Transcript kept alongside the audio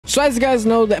So as you guys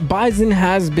know, that BIZON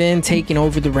has been taking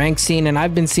over the rank scene, and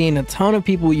I've been seeing a ton of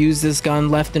people use this gun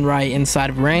left and right inside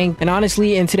of rank. And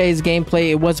honestly, in today's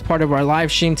gameplay, it was part of our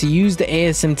live stream to use the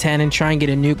ASM-10 and try and get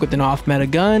a nuke with an off-meta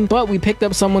gun, but we picked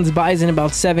up someone's BIZON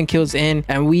about 7 kills in,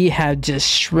 and we had just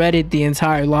shredded the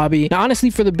entire lobby. Now honestly,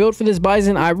 for the build for this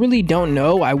BIZON, I really don't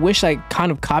know. I wish I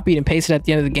kind of copied and pasted at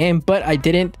the end of the game, but I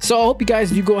didn't. So I hope you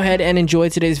guys do go ahead and enjoy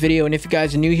today's video, and if you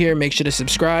guys are new here, make sure to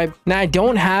subscribe. Now I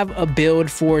don't have a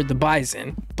build for the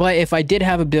BIZON, but if I did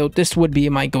have a build, this would be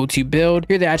my go-to build.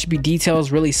 Here are the attribute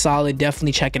details, really solid.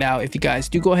 Definitely check it out. If you guys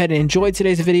do go ahead and enjoy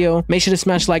today's video, make sure to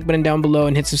smash the like button down below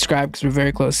and hit subscribe because we're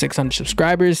very close to 600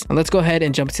 subscribers. And let's go ahead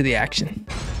and jump into the action.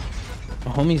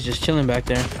 My homie's just chilling back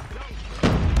there.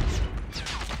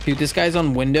 Dude, this guy's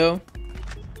on window,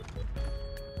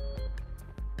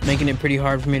 making it pretty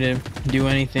hard for me to do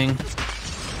anything.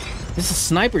 This is a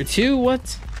sniper too?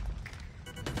 What?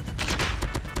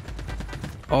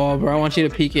 Oh, bro, I want you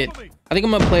to peek it. I think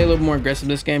I'm gonna play a little more aggressive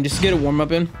this game just to get a warm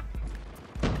up in.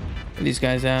 Where these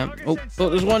guys at? Oh,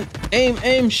 there's one.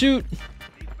 Aim, shoot.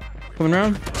 Coming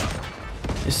around.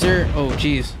 Yes, sir. Oh,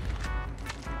 jeez.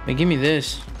 Hey, give me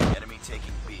this.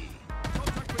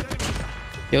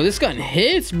 Yo, this gun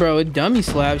hits, bro. It dummy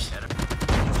slaps.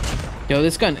 Yo,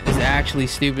 this gun is actually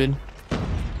stupid.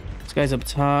 This guy's up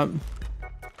top.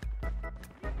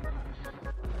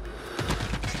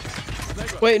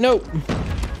 Wait, no.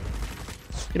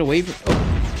 Get away from...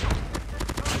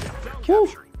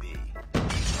 Oh.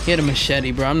 He had a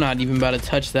machete, bro. I'm not even about to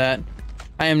touch that.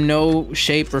 I am no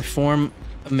shape or form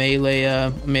a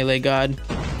melee god.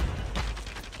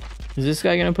 Is this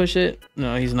guy gonna push it?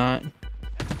 No, he's not.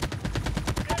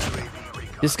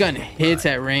 This gun hits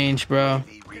at range, bro.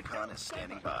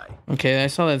 Okay, I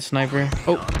saw that sniper.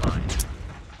 Oh.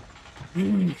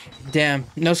 Damn.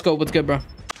 No scope. What's good, bro?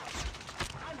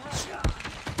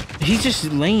 He's just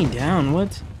laying down.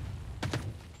 What?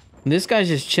 This guy's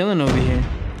just chilling over here.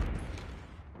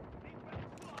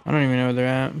 I don't even know where they're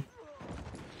at.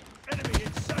 Enemy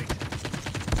in sight.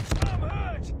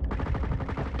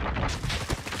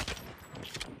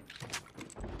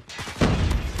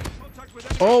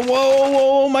 Oh,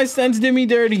 whoa, my sense did me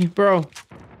dirty, bro.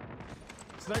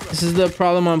 This is the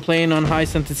problem on playing on high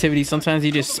sensitivity. Sometimes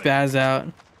you just spaz out.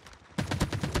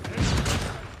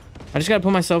 I just gotta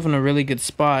put myself in a really good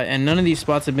spot, and none of these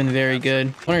spots have been very good.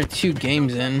 1 or 2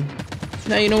 games in.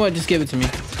 Now, you know what? Just give it to me.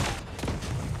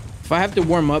 If I have to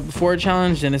warm up before a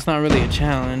challenge, then it's not really a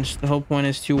challenge. The whole point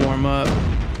is to warm up.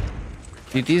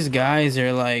 Dude, these guys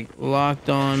are like locked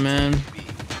on, man.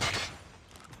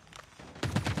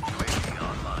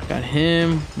 Got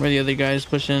him. Where the other guys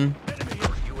pushing?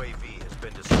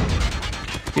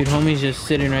 Dude, homie's just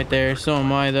sitting right there. So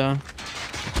am I, though.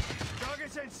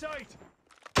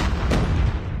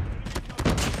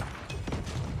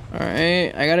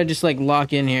 Alright, I gotta just like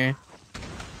lock in here.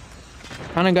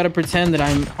 Kinda gotta pretend that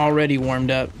I'm already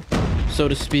warmed up, so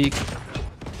to speak.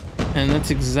 And that's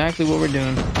exactly what we're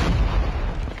doing.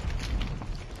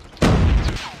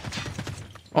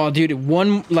 Oh, dude,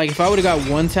 if I would've got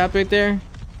one tap right there,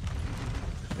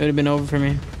 it would've been over for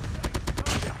me.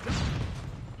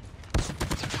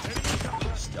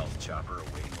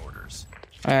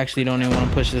 I actually don't even want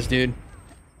to push this dude.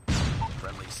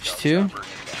 Just 2.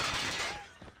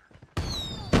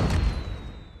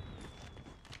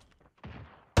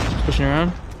 Pushing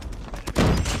around.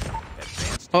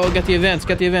 Oh, got the events.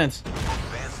 Got the events.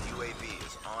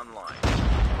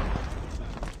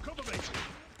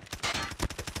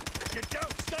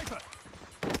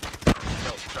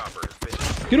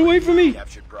 Get away from me!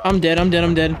 I'm dead. I'm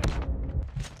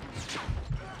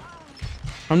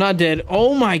not dead.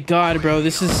 Oh my god, bro.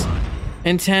 This is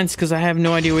intense because I have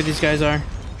no idea where these guys are.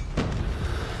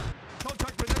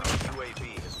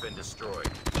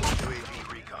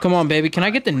 Come on, baby. Can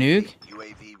I get the nuke?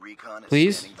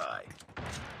 Please?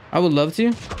 I would love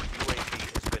to.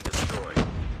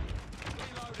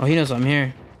 Oh, he knows I'm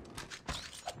here.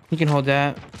 He can hold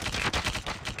that.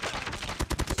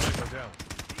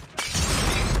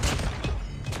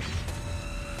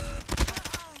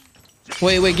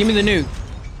 Wait, give me the nuke.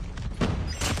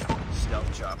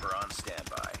 Stealth chopper on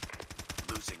standby.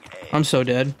 Losing A. I'm so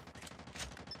dead.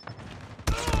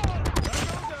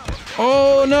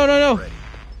 Oh, no.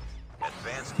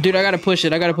 Dude, I gotta push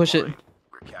it. We're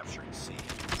capturing C.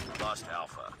 Lost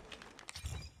Alpha.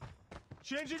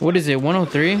 What is it?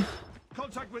 103?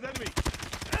 Contact with enemy.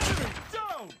 Enemy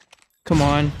down. Come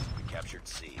on. We captured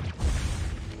C.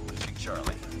 Losing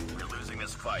Charlie. We're losing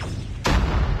this fight.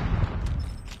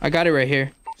 I got it right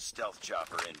here. Stealth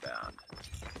chopper inbound.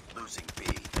 Losing B.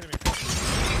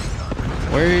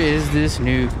 Where is this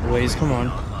nuke, boys? Come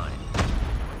on.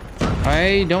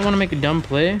 I don't want to make a dumb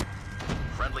play.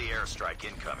 Friendly airstrike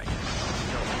incoming.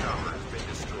 Stealth chopper has been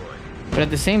destroyed. But at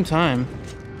the same time,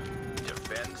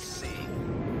 Defend C.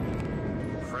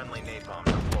 Friendly napalm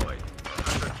deployed.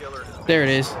 Hunter killer has been there it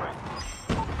is. destroyed.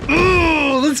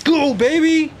 Oh, let's go,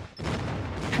 baby.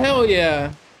 Hell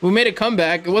yeah. We made a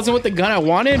comeback. It wasn't with the gun I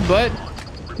wanted, but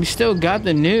we still got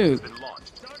the nuke. Been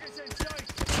launched. Target's in sight.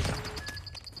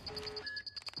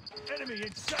 Enemy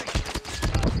in sight.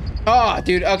 Oh,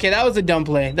 dude. Okay, that was a dumb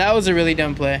play. That was a really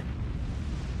dumb play.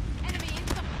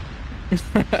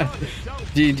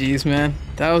 GG's, man.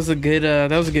 That was a good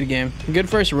game. Good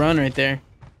first run right there.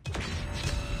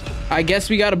 I guess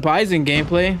we got a BIZON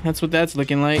gameplay. That's what that's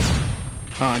looking like.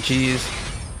 Oh, jeez.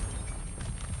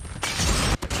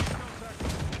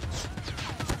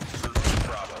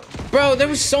 Bro, there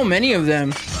was so many of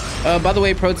them. By the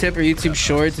way, pro tip for YouTube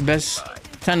Shorts, the best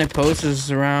time to post is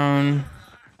around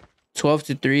 12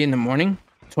 to 3 in the morning.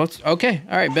 12 to, okay,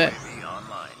 all right, bet. Be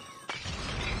online.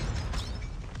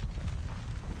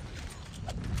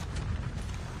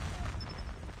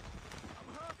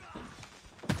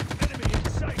 Enemy in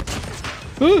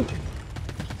sight. Ooh.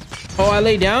 Oh, I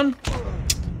lay down?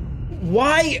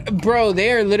 Why? Bro,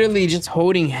 they are literally just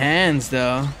holding hands,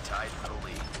 though. Tied for the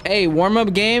lead. Hey,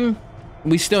 warm-up game,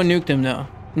 we still nuked them, though.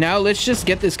 Now, let's just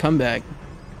get this comeback.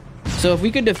 So, if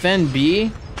we could defend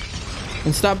B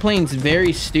and stop playing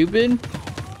very stupid,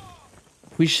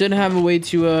 we should have a way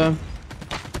to,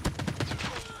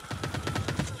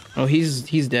 Oh,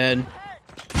 he's dead.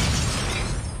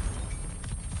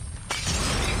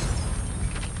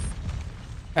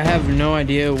 I have no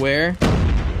idea where.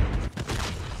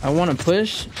 I want to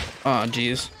push. Oh,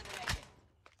 jeez.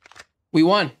 We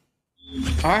won.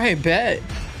 All right, bet.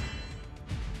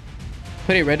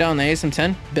 Put it right down the ASM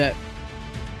 10. Bet.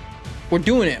 We're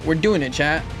doing it. We're doing it,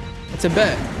 chat. It's a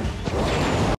bet.